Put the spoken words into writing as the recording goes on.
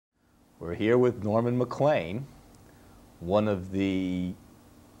We're here with Norman McLean, one of the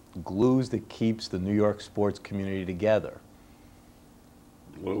glues that keeps the New York sports community together.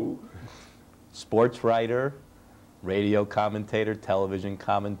 Glue? Sportswriter, radio commentator, television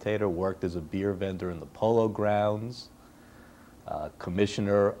commentator, worked as a beer vendor in the Polo Grounds,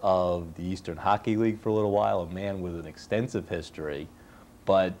 commissioner of the Eastern Hockey League for a little while, a man with an extensive history,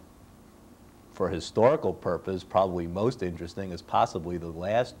 but for historical purpose, probably most interesting is possibly the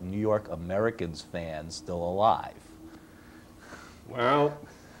last New York Americans fan still alive. Well,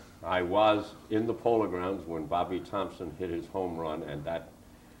 I was in the Polo Grounds when Bobby Thompson hit his home run, and that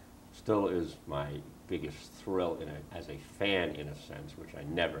still is my biggest thrill as a fan, in a sense, which I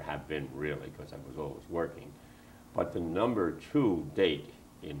never have been really because I was always working. But the number 2 date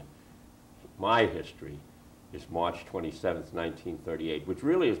in my history is March 27th, 1938, which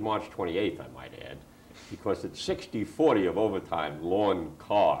really is March 28th, I might add, because at 60-40 of overtime, Lon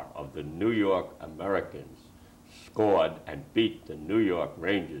Carr of the New York Americans scored and beat the New York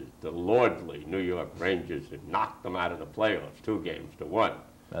Rangers, the lordly New York Rangers, and knocked them out of the playoffs 2-1.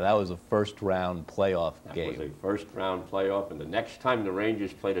 Now that was a first-round playoff game. That was a first-round playoff, and the next time the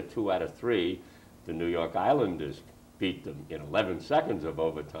Rangers played a 2 out of 3, the New York Islanders beat them in 11 seconds of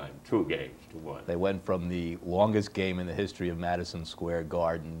overtime, 2-1. They went from the longest game in the history of Madison Square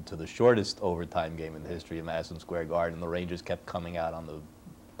Garden to the shortest overtime game in the history of Madison Square Garden. The Rangers kept coming out on the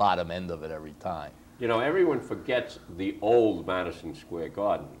bottom end of it every time. You know, everyone forgets the old Madison Square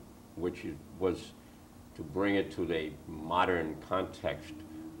Garden, which was, to bring it to the modern context,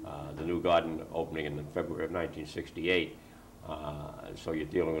 the new garden opening in February of 1968, so you're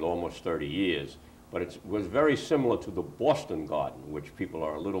dealing with almost 30 years. But it was very similar to the Boston Garden, which people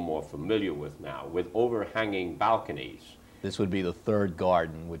are a little more familiar with now, with overhanging balconies. This would be the third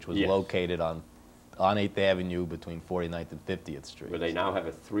garden, which was located on 8th Avenue between 49th and 50th Street. Where they now have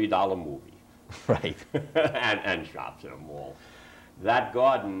a $3 movie. Right. and shops in a mall. That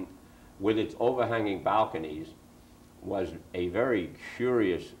garden, with its overhanging balconies, was a very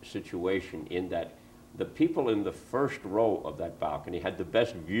curious situation in that the people in the first row of that balcony had the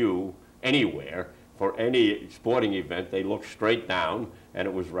best view anywhere. For any sporting event, they looked straight down, and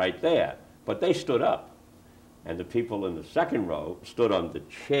it was right there. But they stood up. And the people in the second row stood on the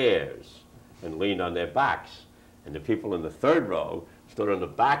chairs and leaned on their backs. And the people in the third row stood on the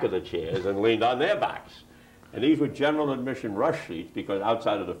back of the chairs and leaned on their backs. And these were general admission rush seats, because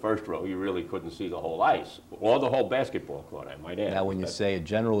outside of the first row, you really couldn't see the whole ice, or the whole basketball court, I might add. Now, when you say a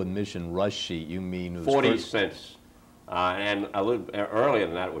general admission rush sheet, you mean... 40 cents. And a little earlier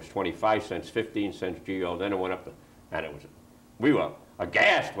than that, it was 25 cents, 15 cents GO. Then it went up to, and it was, we were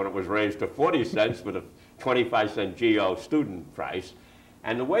aghast when it was raised to 40 cents with a 25-cent GO student price.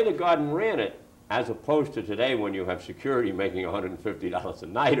 And the way the garden ran it, as opposed to today when you have security making $150 a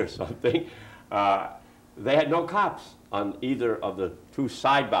night or something, they had no cops on either of the 2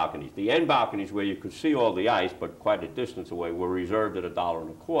 side balconies. The end balconies, where you could see all the ice, but quite a distance away, were reserved at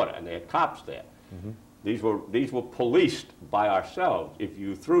 $1.25, and they had cops there. Mm-hmm. These were policed by ourselves. If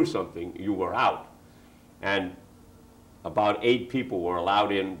you threw something, you were out. And about 8 people were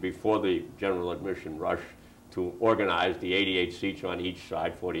allowed in before the general admission rush to organize the 88 seats on each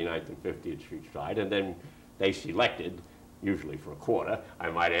side, 49th and 50th Street side, and then they selected, usually for a quarter,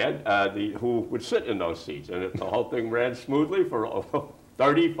 I might add, who would sit in those seats. And the whole thing ran smoothly for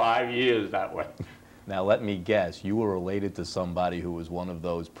 35 years that way. Now, let me guess, you were related to somebody who was one of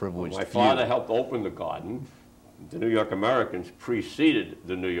those privileged few. My father helped open the garden. The New York Americans preceded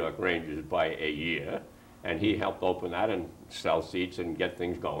the New York Rangers by a year, and he helped open that and sell seats and get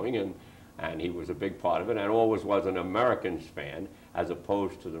things going, and he was a big part of it, and always was an Americans fan, as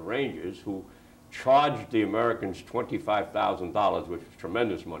opposed to the Rangers, who charged the Americans $25,000, which was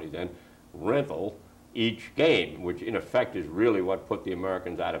tremendous money then, rental each game, which in effect is really what put the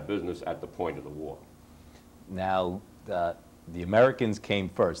Americans out of business at the point of the war. Now, the Americans came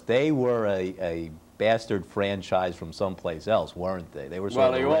first. They were a bastard franchise from someplace else, weren't they? They were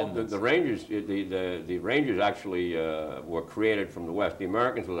sort of the Rangers. The Rangers actually were created from the West. The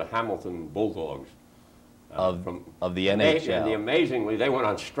Americans were the Hamilton Bulldogs of the NHL. And amazingly, they went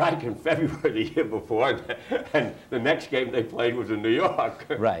on strike in February the year before, and the next game they played was in New York.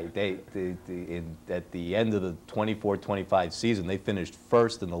 Right. At the end of the 24-25 season, they finished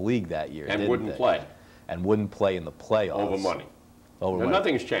first in the league that year, and wouldn't play. And wouldn't play in the playoffs. Over money. Over money.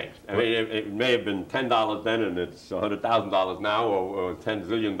 Nothing's changed. I mean, it may have been $10 then, and it's $100,000 now, or $10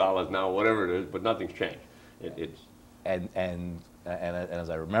 zillion now, whatever it is, but nothing's changed. And as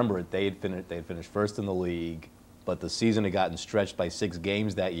I remember it, they had finished first in the league, but the season had gotten stretched by 6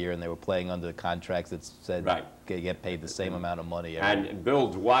 games that year, and they were playing under contracts that said they get paid the same amount of money. And Bill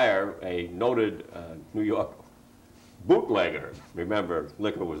Dwyer, a noted New York bootlegger, remember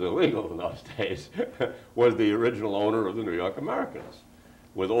liquor was illegal in those days, was the original owner of the New York Americans,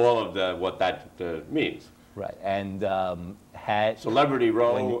 with all of what that means. Right, and had Celebrity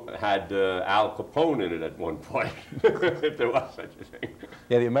Row had Al Capone in it at one point, if there was such a thing.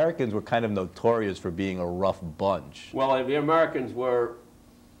 Yeah, the Americans were kind of notorious for being a rough bunch. Well, the Americans were,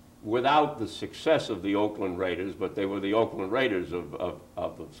 without the success of the Oakland Raiders, but they were the Oakland Raiders of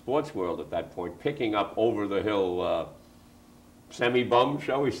the sports world at that point, picking up over-the-hill semi-bums,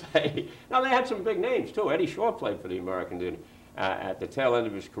 shall we say. Now, they had some big names, too. Eddie Shaw played for the Americans at the tail end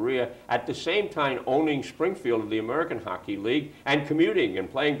of his career, at the same time owning Springfield of the American Hockey League and commuting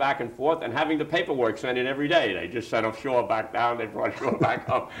and playing back and forth and having the paperwork sent in every day. They just sent Shaw back down, they brought Shaw back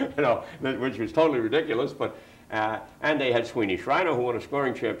up, you know, which was totally ridiculous. But and they had Sweeney Shriner, who won a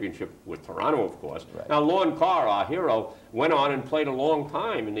scoring championship with Toronto, of course. Right. Now, Lon Carr, our hero, went on and played a long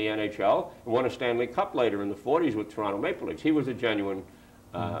time in the NHL and won a Stanley Cup later in the 40s with Toronto Maple Leafs. He was a genuine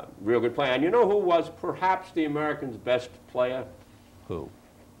real good player. And you know who was perhaps the Americans' best player? Who?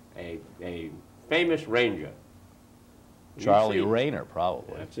 A famous Ranger. Charlie Rayner,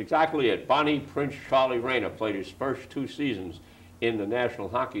 probably. That's exactly it. Bonnie Prince Charlie Rayner played his first 2 seasons in the National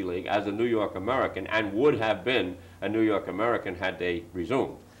Hockey League as a New York American, and would have been a New York American had they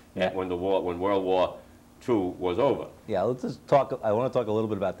resumed when World War II was over. Yeah, let's just talk. I want to talk a little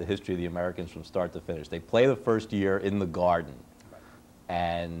bit about the history of the Americans from start to finish. They play the first year in the Garden.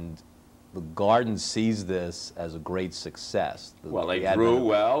 And the Garden sees this as a great success. Well, they drew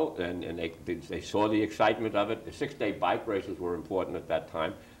well, and they saw the excitement of it. The 6-day bike races were important at that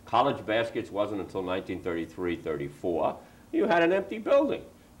time. College baskets wasn't until 1933-34. You had an empty building.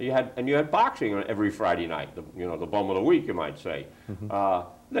 You had boxing every Friday night. The bum of the week, you might say.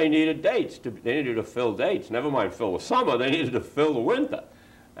 They needed dates. They needed to fill dates. Never mind fill the summer. They needed to fill the winter,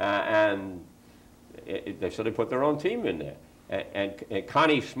 so they put their own team in there. And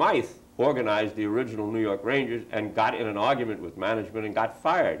Connie Smythe organized the original New York Rangers and got in an argument with management and got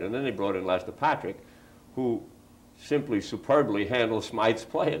fired. And then they brought in Lester Patrick, who simply superbly handled Smythe's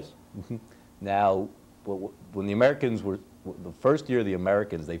players. Now, when the Americans were, the first year of the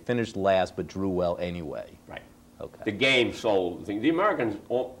Americans, they finished last but drew well anyway. Right. Okay. The game sold the thing. The Americans,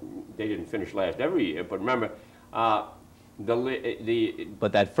 they didn't finish last every year, but remember,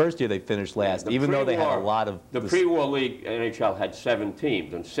 but that first year they finished last, even though they had a lot of... The pre-war league NHL had 7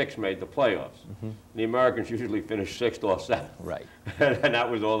 teams, and 6 made the playoffs. The Americans usually finished 6th or 7th. Right. And that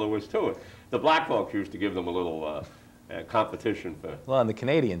was all there was to it. The black folks used to give them a little competition for... Well, and the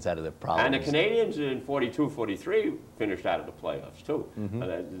Canadians had their problems. And the Canadians in 42-43 finished out of the playoffs, too.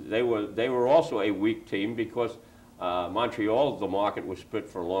 They were also a weak team because Montreal, the market was split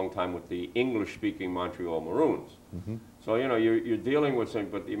for a long time with the English-speaking Montreal Maroons. So, you're dealing with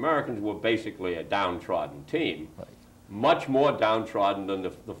something, but the Americans were basically a downtrodden team, much more downtrodden than the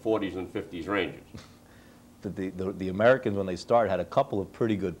 40s and 50s Rangers. The Americans, when they started, had a couple of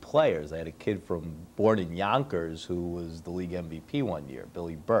pretty good players. They had a kid born in Yonkers who was the league MVP one year,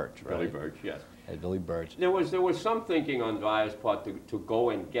 Billy Birch, right? Billy Birch, yes. Billy Birch. There was some thinking on Dwyer's part to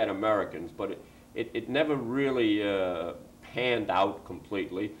go and get Americans, but it never really panned out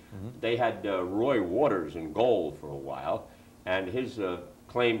completely. They had Roy Waters in goal for a while, and his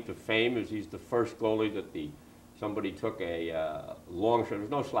claim to fame is he's the first goalie that somebody took a long shot. There was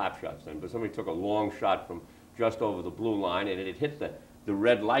no slap shots then, but somebody took a long shot from just over the blue line, and it hit the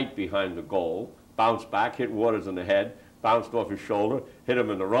red light behind the goal, bounced back, hit Waters in the head, bounced off his shoulder, hit him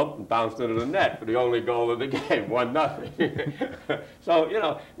in the rump, and bounced into the net for the only goal of the game, 1-0.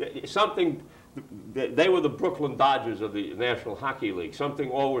 So, something... They were the Brooklyn Dodgers of the National Hockey League.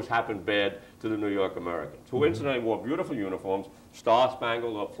 Something always happened bad to the New York Americans, who incidentally wore beautiful uniforms,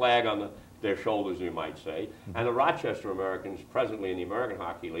 star-spangled, a flag on their shoulders, you might say. And the Rochester Americans, presently in the American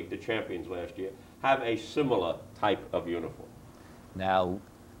Hockey League, the champions last year, have a similar type of uniform. Now,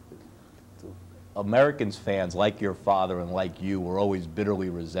 Americans fans, like your father and like you, were always bitterly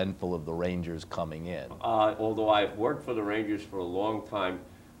resentful of the Rangers coming in. Although I've worked for the Rangers for a long time,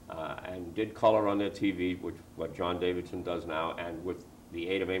 and did color on their TV, what John Davidson does now, and with the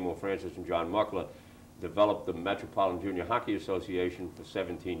aid of Emil Francis and John Muckler, developed the Metropolitan Junior Hockey Association for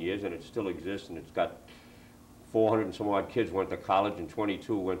 17 years, and it still exists, and it's got 400 and some odd kids went to college, and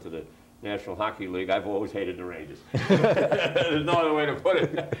 22 went to the National Hockey League. I've always hated the Rangers. There's no other way to put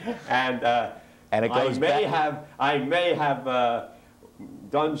it. And it goes I may have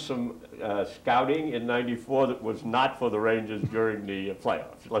done some scouting in '94 that was not for the Rangers during the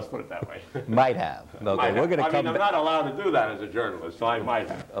playoffs. Let's put it that way. Might have. Okay, we're going to come. I'm not allowed to do that as a journalist, so I might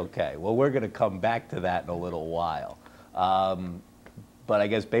have. Okay, well, we're going to come back to that in a little while. But I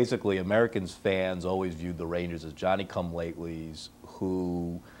guess basically Americans fans always viewed the Rangers as Johnny-come-latelys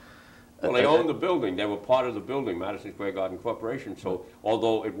who... Well, they owned the building. They were part of the building, Madison Square Garden Corporation. So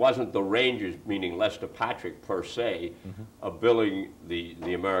although it wasn't the Rangers, meaning Lester Patrick per se, billing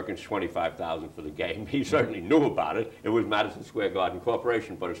the Americans $25,000 for the game, he certainly knew about it. It was Madison Square Garden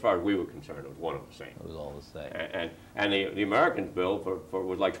Corporation, but as far as we were concerned, it was one and the same. It was all the same. And the Americans' bill for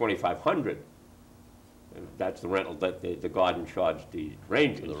was like $2,500. That's the rental that the Garden charged the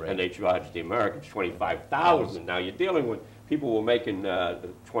Rangers, and they charged the Americans $25,000. Now you're dealing with people who were making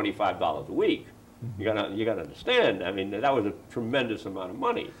 $25 a week. You gotta understand. I mean, that was a tremendous amount of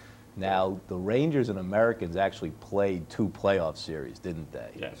money. Now the Rangers and Americans actually played 2 playoff series, didn't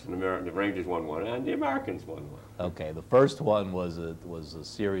they? Yes, and the Rangers won one, and the Americans won one. Okay, the first one was a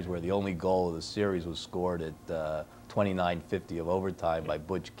series where the only goal of the series was scored at 29:50 of overtime by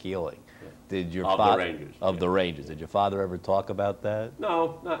Butch Keeling. Did your the Rangers. Of the Rangers. Did your father ever talk about that?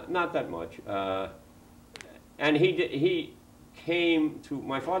 No, not that much. And he came to,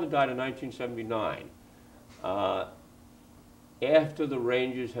 my father died in 1979. After the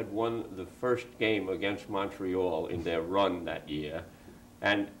Rangers had won the first game against Montreal in their run that year,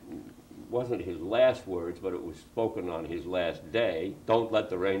 and wasn't his last words, but it was spoken on his last day, don't let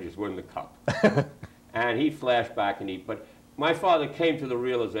the Rangers win the cup. And he flashed back, but my father came to the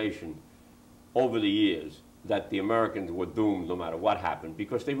realization over the years that the Americans were doomed no matter what happened,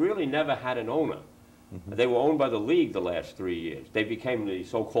 because they really never had an owner. They were owned by the league the last 3 years. They became the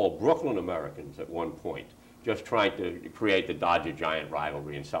so-called Brooklyn Americans at one point, just trying to create the Dodger-Giant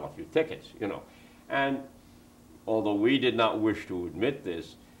rivalry and sell a few tickets, you know. And although we did not wish to admit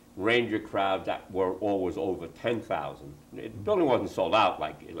this, Ranger crowds that were always over 10,000. The building wasn't sold out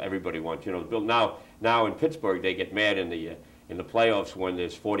like everybody wants, you know. Now in Pittsburgh they get mad in the playoffs when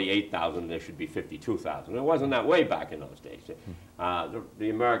there's 48,000, there should be 52,000. It wasn't that way back in those days. The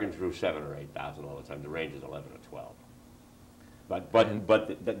Americans drew 7,000 or 8,000 all the time. The Rangers 11 or 12. But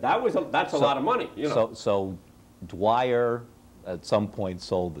that's a lot of money, you know. So Dwyer at some point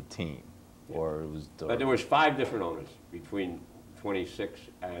sold the team, or it was. But there was 5 different owners between 26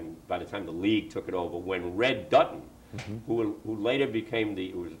 and by the time the league took it over. When Red Dutton, who later became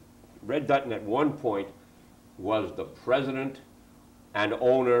Red Dutton at one point was the president and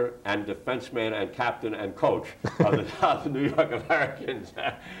owner and defenseman and captain and coach of the New York Americans.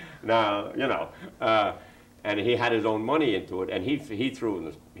 Now, you know, and he had his own money into it, and he threw in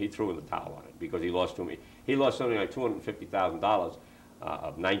the towel on it because he lost something like $250,000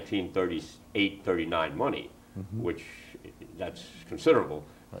 of 1938-39 money, which that's considerable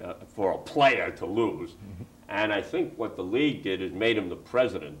for a player to lose. And I think what the league did is made him the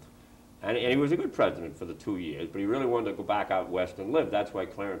president. And he was a good president for the 2 years, but he really wanted to go back out west and live. That's why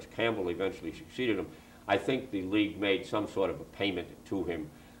Clarence Campbell eventually succeeded him. I think the league made some sort of a payment to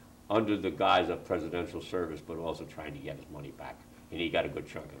him under the guise of presidential service, but also trying to get his money back. And he got a good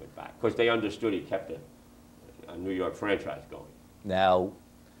chunk of it back. Because they understood he kept a New York franchise going. Now,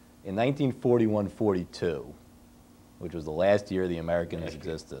 in 1941-42, which was the last year of the Americans'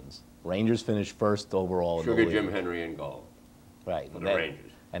 existence, Rangers finished first overall in the league. Jim Henry in goal. Right. For the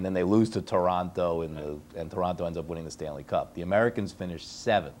Rangers. And then they lose to Toronto, and Toronto ends up winning the Stanley Cup. The Americans finished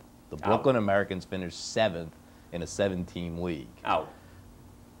 7th. The Brooklyn Americans finished 7th in a 7-team league. Out.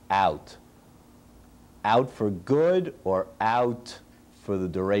 Out. Out for good or out for the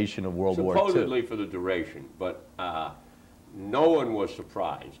duration of World War II? Supposedly for the duration, but no one was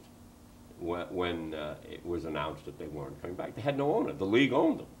surprised when it was announced that they weren't coming back. They had no owner. The league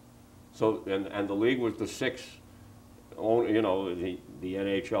owned them. So, and the league was the 6th. You know, the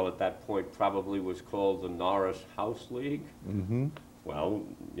NHL at that point probably was called the Norris House League. Well,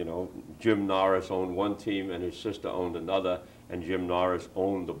 you know, Jim Norris owned one team and his sister owned another, and Jim Norris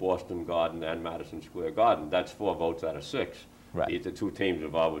owned the Boston Garden and Madison Square Garden. That's 4 votes out of 6. Right. The 2 teams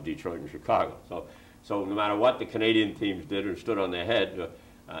involved were Detroit and Chicago. So no matter what the Canadian teams did or stood on their head,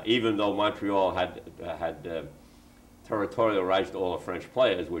 even though Montreal had territorial rights to all the French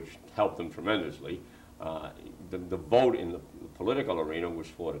players, which helped them tremendously, the vote in the political arena was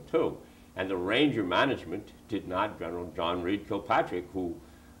 4-2. And the Ranger management did not, General John Reed Kilpatrick, who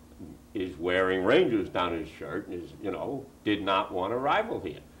is wearing Rangers down his shirt, did not want a rival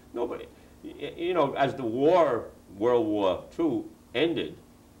here. Nobody. You know, as the war, World War II ended,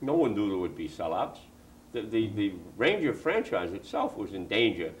 no one knew there would be sellouts. The Ranger franchise itself was in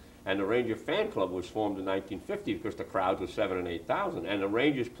danger And the Ranger fan club was formed in 1950 because the crowds were 7,000 and 8,000. And the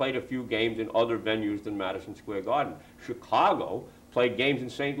Rangers played a few games in other venues than Madison Square Garden. Chicago played games in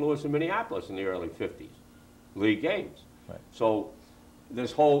St. Louis and Minneapolis in the early 50s, league games. Right. So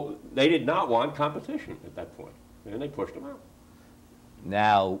they did not want competition at that point, and they pushed them out.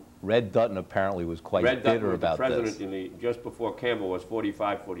 Now, Red Dutton apparently was quite bitter about this. Red Dutton was the president just before Campbell was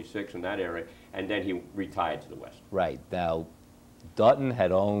 45, 46 in that area, and then he retired to the West. Right. Now, Dutton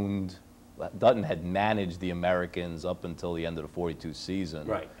had managed the Americans up until the end of the 42 season.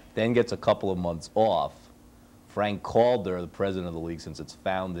 Right. Then gets a couple of months off. Frank Calder, the president of the league since its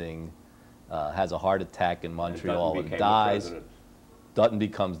founding, has a heart attack in Montreal and dies. Dutton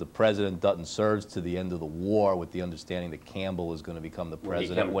becomes the president. Dutton serves to the end of the war with the understanding that Campbell is going to become the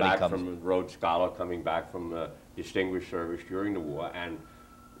president. When he comes back from a Rhodes Scholar, coming back from distinguished service during the war, and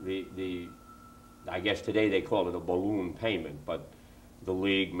I guess today they call it a balloon payment, but the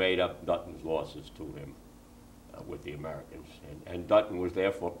league made up Dutton's losses to him with the Americans, and Dutton was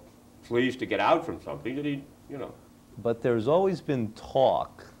therefore pleased to get out from something that he, you know. But there's always been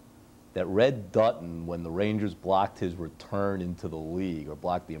talk that Red Dutton, when the Rangers blocked his return into the league, or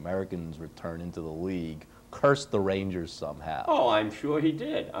blocked the Americans' return into the league, cursed the Rangers somehow. Oh, I'm sure he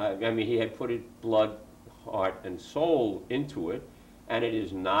did. I mean, he had put his blood, heart, and soul into it, and it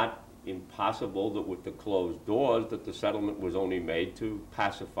is not impossible that with the closed doors that the settlement was only made to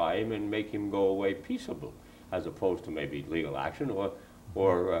pacify him and make him go away peaceably, as opposed to maybe legal action or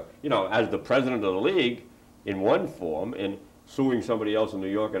you know, as the president of the league in one form, and suing somebody else in New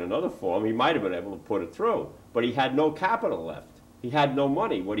York in another form, he might have been able to put it through. But he had no capital left. He had no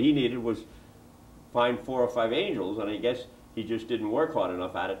money. What he needed was find 4 or 5 angels, and I guess he just didn't work hard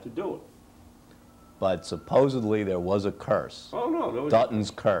enough at it to do it. But supposedly there was a curse. Oh, no. There was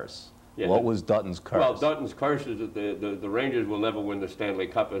Dutton's curse. Yeah, what was Dutton's curse? Well, Dutton's curse is that the Rangers will never win the Stanley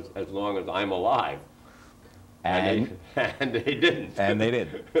Cup as long as I'm alive. And they didn't. And they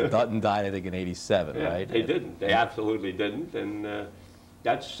didn't. Dutton died, I think, in '87, yeah, right? They didn't. They absolutely didn't. And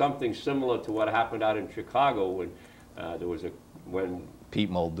that's something similar to what happened out in Chicago when when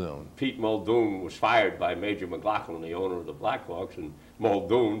Pete Muldoon. Pete Muldoon was fired by Major McLaughlin, the owner of the Blackhawks, and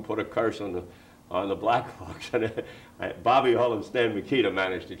Muldoon put a curse on the Blackhawks. And Bobby Hull and Stan Mikita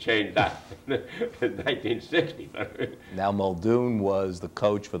managed to change that in 1960. Now Muldoon was the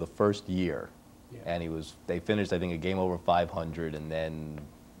coach for the first year. Yeah. And they finished, I think, a game over 500, and then,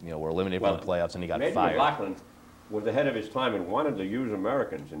 you know, were eliminated from the playoffs, and he got Major fired. McLaughlin was ahead of his time and wanted to use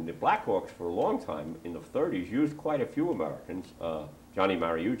Americans, and the Blackhawks for a long time in the 30s used quite a few Americans. Johnny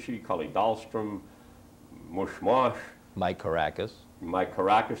Mariucci, Cully Dahlstrom, Mush Marsh. Mike Caracas,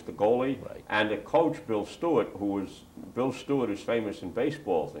 the goalie, right. And the coach, Bill Stewart, Bill Stewart is famous in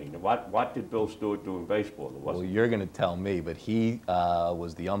baseball thing. What did Bill Stewart do in baseball? Well, you're going to tell me, but he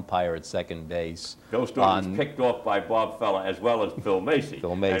was the umpire at second base. Bill Stewart was picked off by Bob Feller as well as Phil Macy.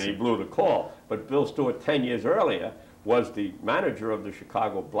 And he blew the call. But Bill Stewart, 10 years earlier, was the manager of the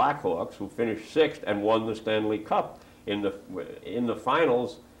Chicago Blackhawks, who finished 6th and won the Stanley Cup. In the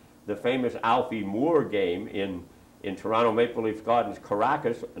finals, the famous Alfie Moore game in Toronto Maple Leaf Gardens,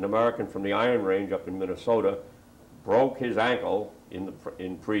 Caracas, an American from the Iron Range up in Minnesota, broke his ankle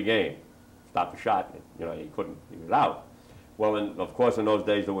in pre-game. Stopped the shot. You know, he was out. Well, of course, in those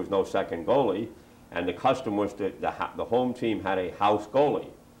days there was no second goalie, and the custom was that the home team had a house goalie.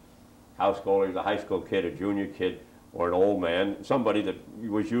 House goalie was a high school kid, a junior kid, or an old man, somebody that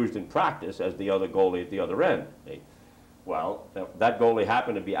was used in practice as the other goalie at the other end. Well, that goalie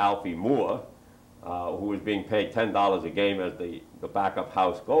happened to be Alfie Moore, who was being paid $10 a game as the backup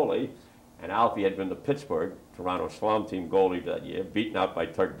house goalie, and Alfie had been the Pittsburgh, Toronto Slam team goalie that year, beaten out by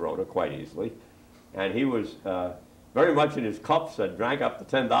Turk Broder quite easily, and he was very much in his cups and drank up the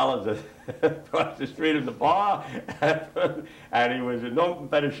 $10 across the street in the bar, and he was in no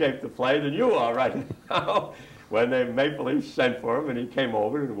better shape to play than you are right now. When the Maple Leafs sent for him, and he came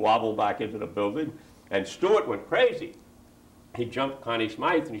over and wobbled back into the building, and Stewart went crazy. He jumped Connie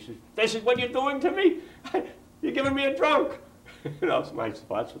Smythe, and he says, "This is what you're doing to me? You're giving me a drunk." You know, Smythe said,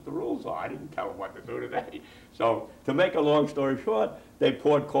 "That's what the rules are. I didn't tell him what to do today." So, to make a long story short, they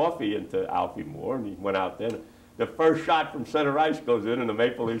poured coffee into Alfie Moore, and he went out there. The first shot from center ice goes in, and the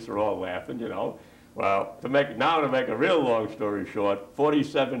Maple Leafs are all laughing, you know. Well, to make a real long story short,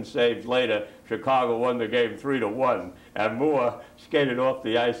 47 saves later, Chicago won the game 3-1, and Moore skated off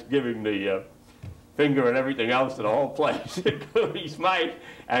the ice, giving the finger and everything else to the whole place, including Smythe,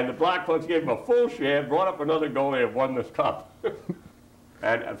 and the Blackhawks gave him a full share, brought up another goalie, and won this cup.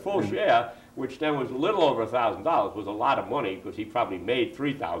 And a full share, which then was a little over $1,000, was a lot of money because he probably made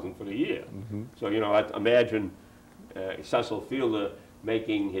 $3,000 for the year. So, you know, imagine Cecil Fielder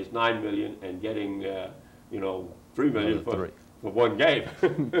making his $9 million and getting, you know, $3 million for one game,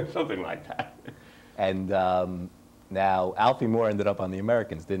 something like that. And now Alfie Moore ended up on the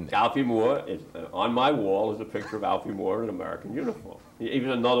Americans, didn't he? Alfie Moore is on my wall is a picture of Alfie Moore in an American uniform. Even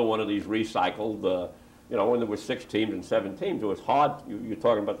another one of these recycled. You know, when there were 6 teams and 7 teams, it was hard. You're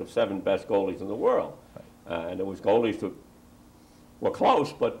talking about the 7 best goalies in the world, and there was goalies who were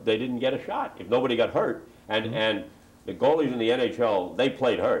close, but they didn't get a shot if nobody got hurt. And the goalies in the NHL, they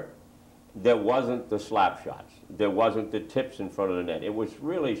played hurt. There wasn't the slap shots. There wasn't the tips in front of the net. It was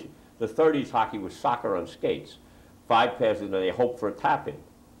really, the 30s hockey was soccer on skates. 5 passes and they hoped for a tap-in.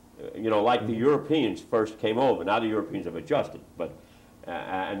 You know, like the Europeans first came over. Now the Europeans have adjusted. But,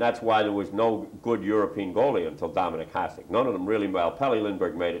 and that's why there was no good European goalie until Dominic Hasek. None of them really, well, Pelle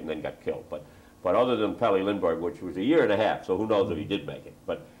Lindbergh made it and then got killed. But other than Pelle Lindbergh, which was a year and a half, so who knows if he did make it.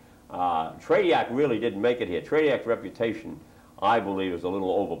 But Tradiak really didn't make it here. Tradiak's reputation, I believe, is a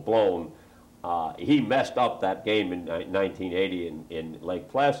little overblown. He messed up that game in 1980 in Lake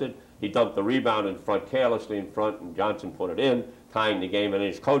Placid. He dumped the rebound in front, carelessly in front, and Johnson put it in, tying the game, and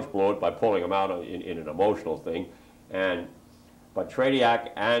his coach blew it by pulling him out in an emotional thing. But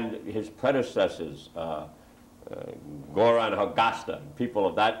Tradiak and his predecessors, Goran Hagasta, people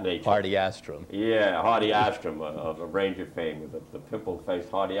of that nature. Hardy Astrom. Yeah, Hardy Astrom of Ranger fame, with the pimple-faced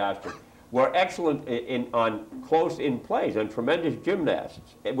Hardy Astrom, were excellent on close-in plays and tremendous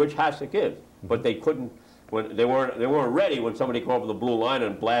gymnasts, which Hasek is. But they couldn't, when they weren't ready when somebody came over the blue line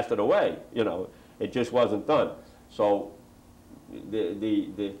and blasted away. You know, it just wasn't done. So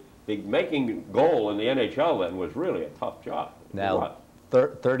the making goal in the NHL then was really a tough job. Now,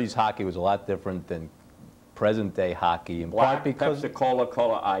 30s hockey was a lot different than present-day hockey, in part because Pepsi-Cola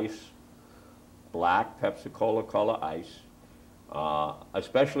color ice, black Pepsi-Cola color ice,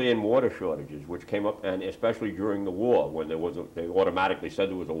 especially in water shortages, which came up, and especially during the war, when there was they automatically said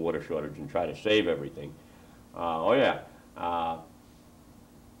there was a water shortage and tried to save everything. Oh yeah,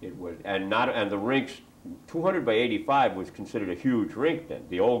 it was, and the rinks, 200 by 85 was considered a huge rink then.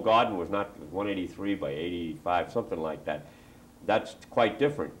 The old Garden was not 183 by 85, something like that. That's quite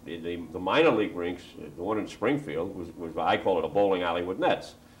different. The minor league rinks, the one in Springfield, was I call it a bowling alley with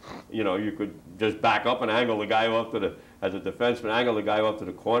nets. You know, you could just back up and angle the guy off to the, as a defenseman, angle the guy off to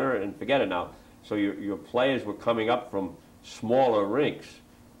the corner and forget it now. So your players were coming up from smaller rinks.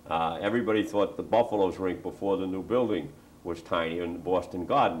 Everybody thought the Buffalo's rink before the new building was tiny, in the Boston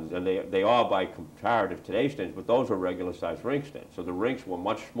Gardens, and they are by comparative today's standards, but those are regular-sized rinks then. So the rinks were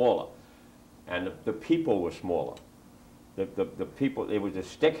much smaller, and the people were smaller. The people, it was a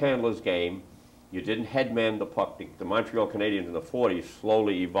stick handler's game. You didn't headman the puck. The Montreal Canadiens in the 40s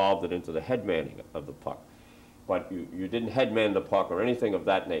slowly evolved it into the headmanning of the puck. But you didn't headman the puck or anything of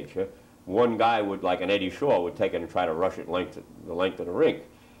that nature. One guy would, like an Eddie Shaw, would take it and try to rush it the length of the rink.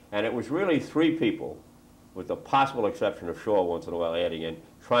 And it was really 3 people, with the possible exception of Shaw once in a while adding in,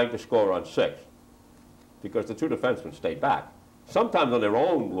 trying to score on 6. Because the 2 defensemen stayed back. Sometimes on their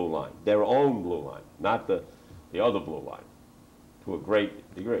own blue line, not the other blue line, to a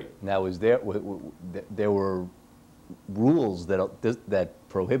great degree. Now, there were rules that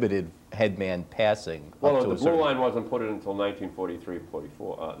prohibited headman passing? Well, the blue line wasn't put in until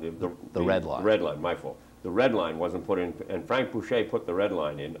 1943-44. The red line. The red line, my fault. The red line wasn't put in, and Frank Boucher put the red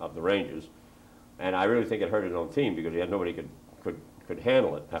line in of the Rangers, and I really think it hurt his own team because he had nobody could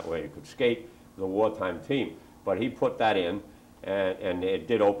handle it that way. He could skate the wartime team, but he put that in, and it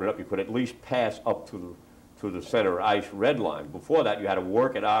did open it up. You could at least pass up to the center ice red line. Before that, you had to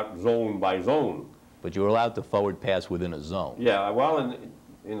work it out zone by zone. But you were allowed to forward pass within a zone. Yeah, well,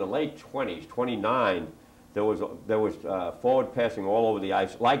 in the late 20s, 29, there was forward passing all over the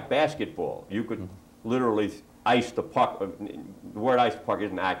ice, like basketball. You could literally ice the puck. The word ice the puck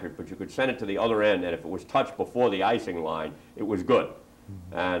isn't accurate, but you could send it to the other end, and if it was touched before the icing line, it was good.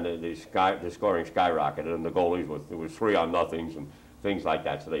 And the scoring skyrocketed, and the goalies, it was 3-0 and things like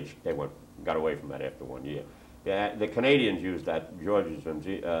that, so they got away from that after 1 year. The Canadians used that. Georges and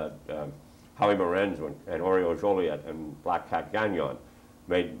Howie Morenz and Oriol Joliet and Black Cat Gagnon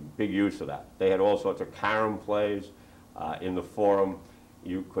made big use of that. They had all sorts of carom plays in the Forum.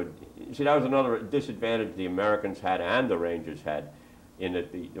 You see, that was another disadvantage the Americans had and the Rangers had, in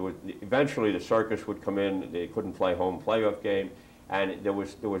that eventually the circus would come in. They couldn't play home playoff game, and there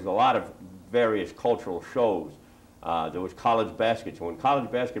was a lot of various cultural shows. There was college basketball. When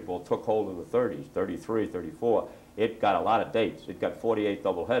college basketball took hold in the 30s, 33, 34, it got a lot of dates. It got 48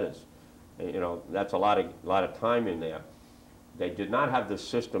 doubleheaders. You know, that's a lot of time in there. They did not have the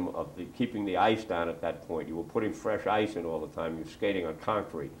system of keeping the ice down at that point. You were putting fresh ice in all the time. You were skating on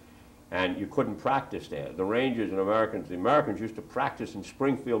concrete. and you couldn't practice there. The Rangers and the Americans used to practice in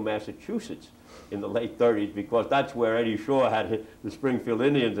Springfield, Massachusetts in the late 30s, because that's where Eddie Shore had the Springfield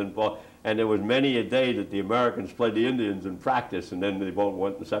Indians involved, and there was many a day that the Americans played the Indians in practice, and then they both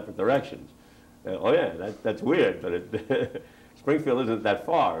went in separate directions. Oh yeah, that's weird, but Springfield isn't that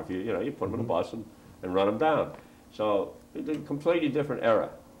far. If you put them in a bus and run them down. So it's a completely different era.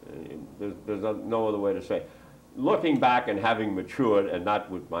 There's no other way to say it. Looking back and having matured, and not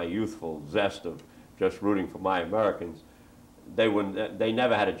with my youthful zest of just rooting for my Americans, they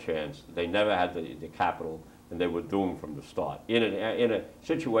never had a chance. They never had the capital, and they were doomed from the start. In a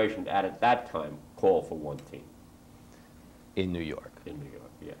situation at that time called for one team. In New York. In New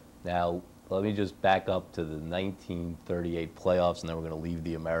York, yeah. Now, let me just back up to the 1938 playoffs, and then we're going to leave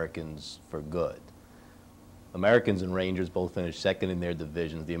the Americans for good. Americans and Rangers both finished second in their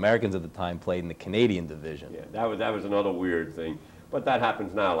divisions. The Americans at the time played in the Canadian division. Yeah, that was another weird thing. But that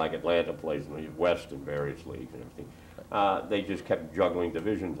happens now, like Atlanta plays in the West in various leagues and everything. They just kept juggling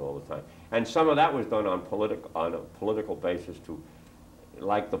divisions all the time. And some of that was done on a political basis to,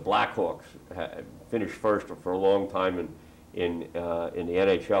 like the Blackhawks finished first for a long time in the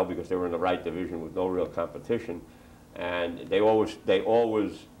NHL because they were in the right division with no real competition. And they always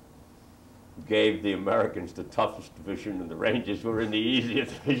gave the Americans the toughest division, and the Rangers were in the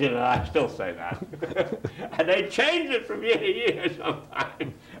easiest division, and I still say that. And they change it from year to year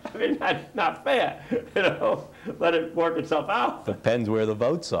sometimes. I mean, that's not fair, Let it work itself out. Depends where the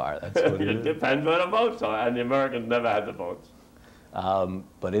votes are. That's what it depends where the votes are, and the Americans never had the votes.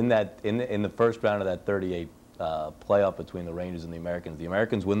 But in the first round of that 38 playoff between the Rangers and the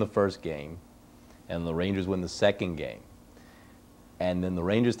Americans win the first game, and the Rangers win the second game. And then the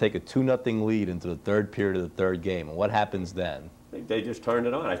Rangers take a 2-0 lead into the third period of the third game. And what happens then? They just turned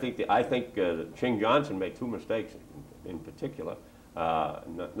it on. I think Ching Johnson made 2 mistakes in particular. No,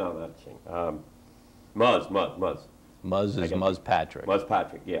 not Ching. Muzz. Muzz is Muzz Patrick. Muzz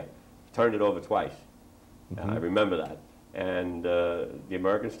Patrick, yeah. Turned it over twice. I remember that. And the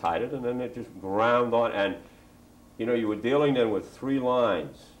Americans tied it, and then it just ground on. And, you were dealing then with 3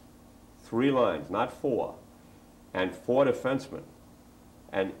 lines, not 4, and 4 defensemen.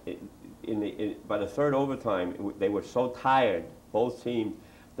 And by the third overtime, they were so tired, both teams,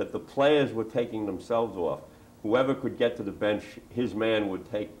 that the players were taking themselves off. Whoever could get to the bench, his man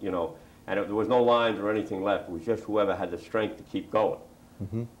would take, and there was no lines or anything left. It was just whoever had the strength to keep going.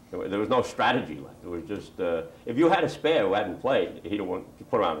 There was no strategy left. It was just, if you had a spare who hadn't played, he'd have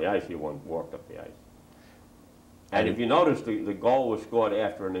put him on the ice, he'd have walked up the ice. And if you notice, the goal was scored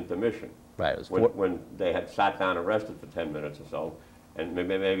after an intermission. Right. It was when they had sat down and rested for 10 minutes or so. And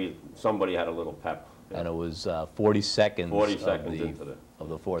maybe somebody had a little pep. And it was 40 seconds, of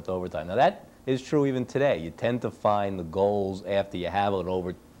the fourth overtime. Now that is true even today. You tend to find the goals after you have it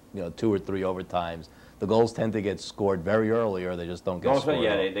over, 2 or 3 overtimes. The goals tend to get scored very early, or they just don't get scored.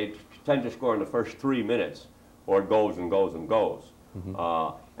 Yeah, they tend to score in the first 3 minutes, or it goes and goes and goes.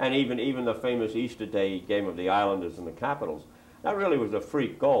 And even the famous Easter Day game of the Islanders and the Capitals, that really was a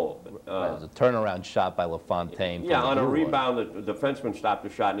freak goal. It was a turnaround shot by LaFontaine. Yeah, on a rebound, the defenseman stopped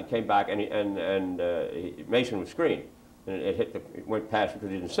the shot, and it came back, and Mason was screened. And it went past because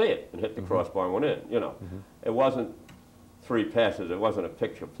he didn't see it, and hit the crossbar and went in, It wasn't 3 passes. It wasn't a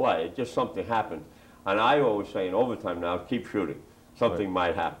picture play. It just something happened. And I always say in overtime now, keep shooting. Something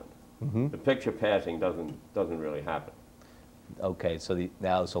might happen. The picture passing doesn't really happen. Okay, so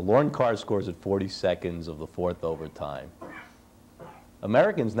Lorne Carr scores at 40 seconds of the fourth overtime.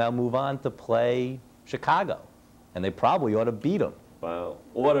 Americans now move on to play Chicago, and they probably ought to beat them. Well,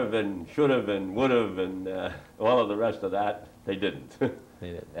 ought have and should have and would have and all of the rest of that, they didn't.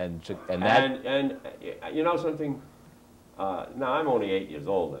 They did. And you know something? Now, I'm only 8 years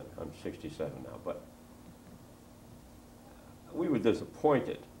old then. I'm 67 now, but we were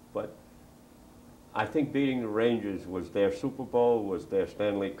disappointed. But I think beating the Rangers was their Super Bowl, was their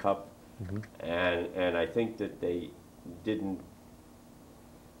Stanley Cup, and I think that they didn't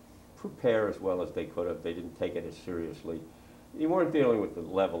prepare as well as they could have. They didn't take it as seriously. You weren't dealing with the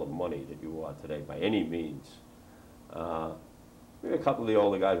level of money that you are today by any means. Maybe a couple of the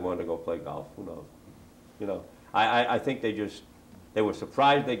older guys wanted to go play golf. Who knows? I think they were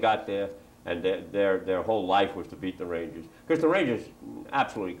surprised they got there, and their whole life was to beat the Rangers, because the Rangers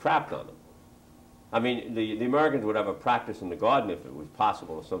absolutely crapped on them. I mean, the Americans would have a practice in the Garden if it was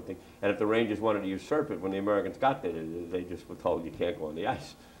possible or something, and if the Rangers wanted to usurp it when the Americans got there, they just were told you can't go on the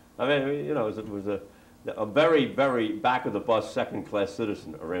ice. I mean, it was a very, very back-of-the-bus, second-class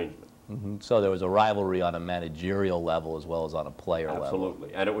citizen arrangement. So there was a rivalry on a managerial level as well as on a player level.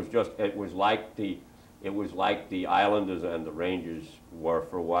 Absolutely, and it was like the it was like the Islanders and the Rangers were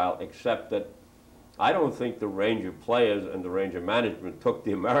for a while, except that I don't think the Ranger players and the Ranger management took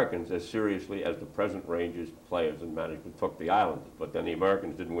the Americans as seriously as the present Rangers players and management took the Islanders. But then the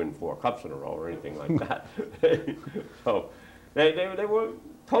Americans didn't win 4 cups in a row or anything like that. So they were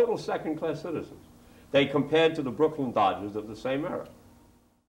total second-class citizens. They compared to the Brooklyn Dodgers of the same era.